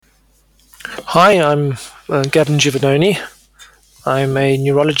Hi, I'm Gavin Giovannoni. I'm a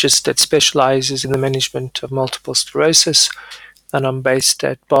neurologist that specializes in the management of multiple sclerosis, and I'm based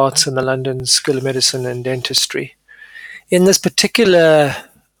at Barts in the London School of Medicine and Dentistry. In this particular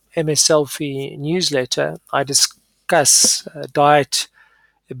MS Selfie newsletter, I discuss diet,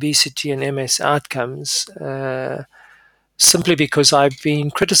 obesity, and MS outcomes simply because I've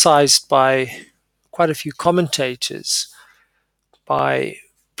been criticized by quite a few commentators by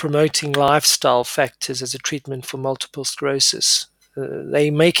promoting lifestyle factors as a treatment for multiple sclerosis.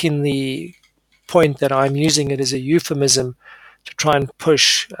 They making the point that I'm using it as a euphemism to try and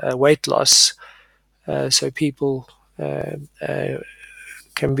push weight loss, so people uh,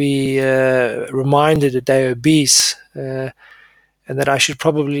 can be reminded that they're obese, and that I should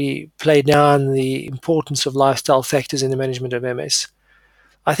probably play down the importance of lifestyle factors in the management of MS.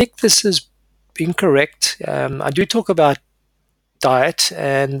 I think this is incorrect. I do talk about diet,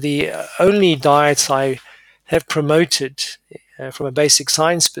 and the only diets I have promoted from a basic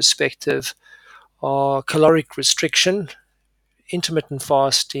science perspective are caloric restriction, intermittent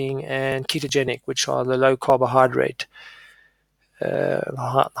fasting, and ketogenic, which are the low carbohydrate,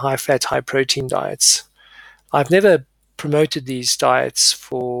 high fat, high protein diets. I've never promoted these diets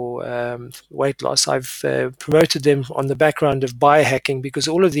for weight loss. I've promoted them on the background of biohacking because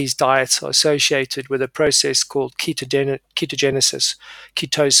all of these diets are associated with a process called ketosis,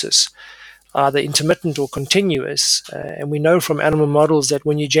 either intermittent or continuous. And we know from animal models that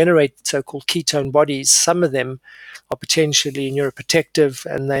when you generate so-called ketone bodies, some of them are potentially neuroprotective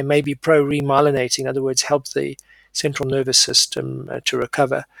and they may be pro-remyelinating, in other words, help the central nervous system to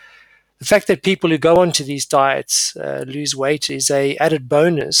recover. The fact that people who go onto these diets lose weight is a added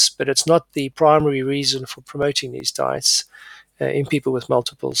bonus, but it's not the primary reason for promoting these diets in people with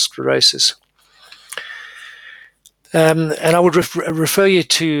multiple sclerosis. And I would refer you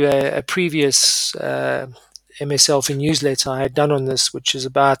to a previous MSLF newsletter I had done on this, which is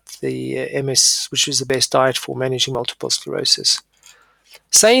about the MS, which is the best diet for managing multiple sclerosis.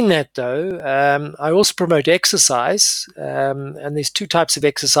 Saying that, though, I also promote exercise, and there's two types of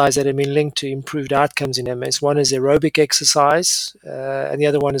exercise that have been linked to improved outcomes in MS. One is aerobic exercise, and the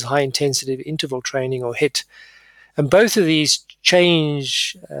other one is high intensity interval training, or HIIT. And both of these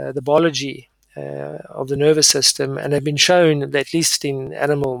change the biology of the nervous system and have been shown, that at least in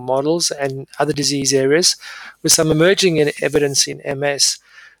animal models and other disease areas, with some emerging evidence in MS,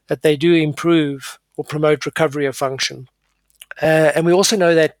 that they do improve or promote recovery of function. And we also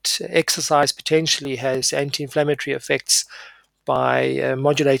know that exercise potentially has anti-inflammatory effects by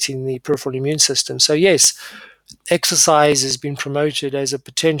modulating the peripheral immune system. So yes, exercise has been promoted as a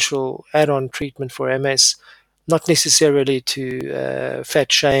potential add-on treatment for MS, not necessarily to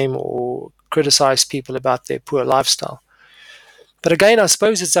fat shame or criticize people about their poor lifestyle. But again, I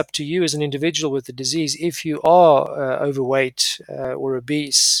suppose it's up to you as an individual with the disease. If you are overweight or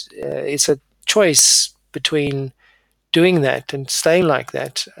obese, it's a choice between doing that and staying like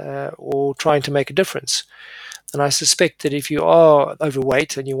that, or trying to make a difference. And I suspect that if you are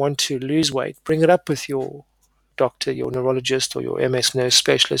overweight and you want to lose weight, bring it up with your doctor, your neurologist, or your MS nurse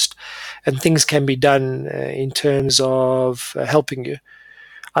specialist, and things can be done in terms of helping you.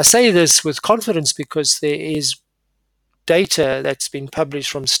 I say this with confidence because there is data that's been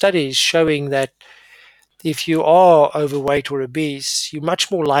published from studies showing that if you are overweight or obese, you're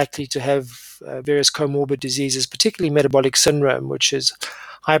much more likely to have various comorbid diseases, particularly metabolic syndrome, which is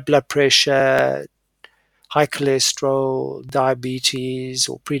high blood pressure, high cholesterol, diabetes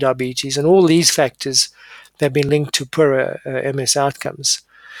or prediabetes, and all these factors have been linked to poorer MS outcomes.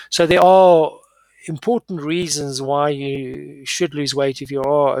 So there are important reasons why you should lose weight if you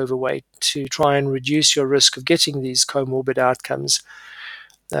are overweight, to try and reduce your risk of getting these comorbid outcomes,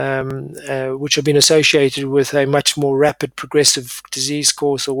 which have been associated with a much more rapid progressive disease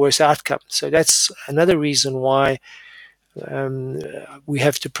course or worse outcome. So that's another reason why um, we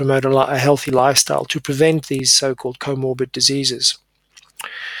have to promote a healthy lifestyle to prevent these so-called comorbid diseases.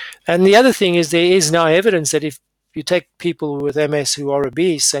 And the other thing is, there is now evidence that if you take people with MS who are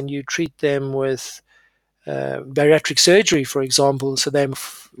obese and you treat them with bariatric surgery, for example, so they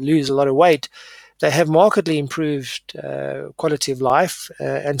lose a lot of weight, they have markedly improved quality of life,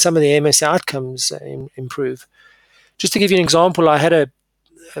 and some of the MS outcomes improve. Just to give you an example, I had a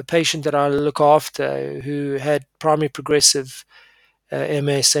patient that I look after who had primary progressive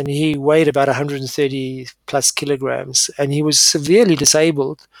MS, and he weighed about 130 plus kilograms, and he was severely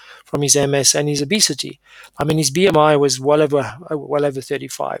disabled from his MS and his obesity. I mean, his BMI was well over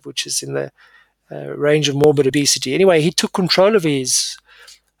 35, which is in the range of morbid obesity. Anyway, he took control of his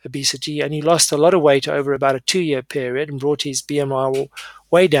obesity and he lost a lot of weight over about a 2-year period and brought his BMI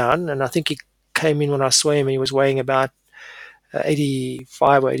way down. And I think he came in when I saw him. He was weighing about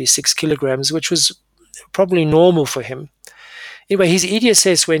 85 or 86 kilograms, which was probably normal for him. Anyway, his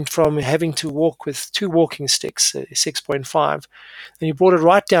EDSS went from having to walk with 2 walking sticks, 6.5, and he brought it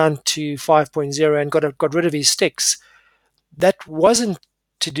right down to 5.0 and got rid of his sticks. That wasn't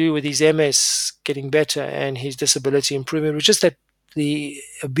to do with his MS getting better and his disability improvement. It was just that the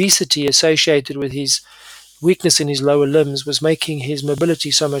obesity associated with his weakness in his lower limbs was making his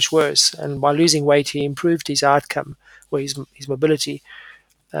mobility so much worse. And by losing weight, he improved his outcome, or his mobility,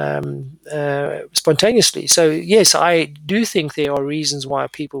 spontaneously. So, yes, I do think there are reasons why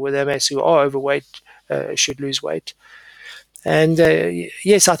people with MS who are overweight should lose weight. And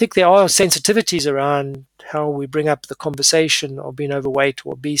yes, I think there are sensitivities around how we bring up the conversation of being overweight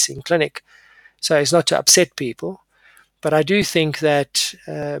or obese in clinic. So it's not to upset people. But I do think that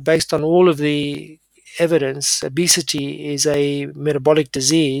based on all of the evidence, obesity is a metabolic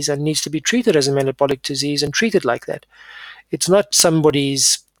disease and needs to be treated as a metabolic disease and treated like that. It's not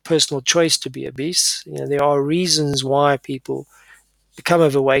somebody's personal choice to be obese. There are reasons why people become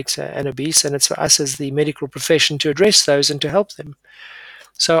overweight and obese, and it's for us as the medical profession to address those and to help them.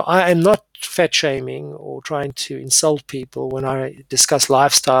 So I am not fat shaming or trying to insult people when I discuss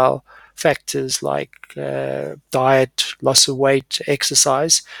lifestyle factors like diet, loss of weight,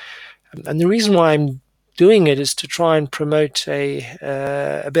 exercise. And the reason why I'm doing it is to try and promote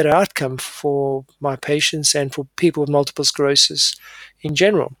a better outcome for my patients and for people with multiple sclerosis in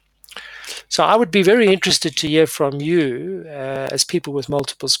general. So I would be very interested to hear from you, as people with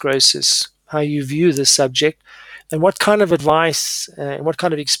multiple sclerosis, how you view this subject, and what kind of advice and what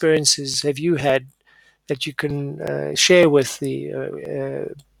kind of experiences have you had that you can share with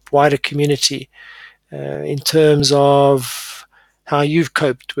the wider community in terms of how you've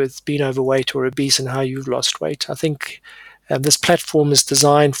coped with being overweight or obese and how you've lost weight. I think this platform is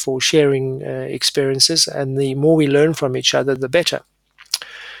designed for sharing experiences, and the more we learn from each other, the better.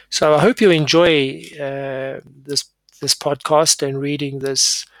 So I hope you enjoy this podcast and reading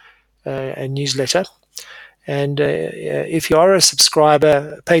this newsletter. And if you are a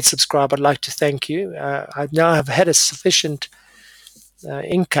subscriber, a paid subscriber, I'd like to thank you. I now have had a sufficient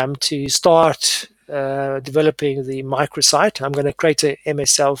income to start developing the microsite. I'm going to create a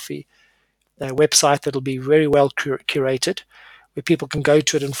MS Selfie website that will be very well curated, where people can go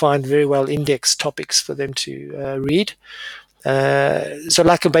to it and find very well indexed topics for them to read. So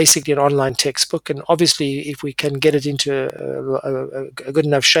like basically an online textbook, and obviously if we can get it into a good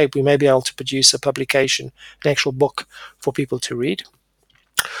enough shape, we may be able to produce a publication, an actual book for people to read.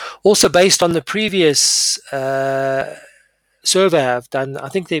 Also, based on the previous survey I've done, I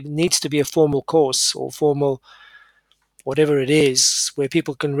think there needs to be a formal course or formal whatever it is, where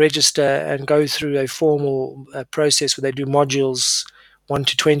people can register and go through a formal process where they do modules 1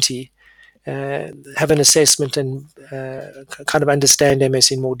 to 20, have an assessment and kind of understand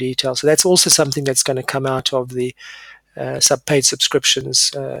MS in more detail. So that's also something that's going to come out of the paid subscriptions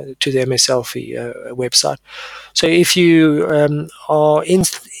to the MS Selfie website. So if you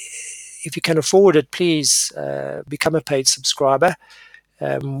if you can afford it, please become a paid subscriber.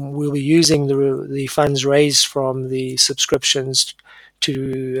 We'll be using the funds raised from the subscriptions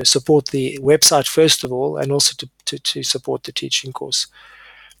to support the website first of all, and also to support the teaching course.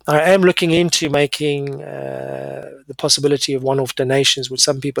 I am looking into making the possibility of one-off donations, which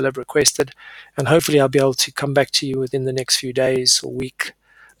some people have requested, and hopefully I'll be able to come back to you within the next few days or week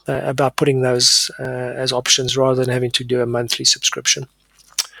about putting those as options rather than having to do a monthly subscription.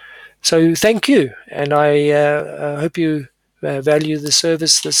 So thank you, and I hope you value the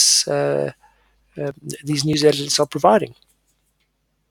service these newsletters are providing.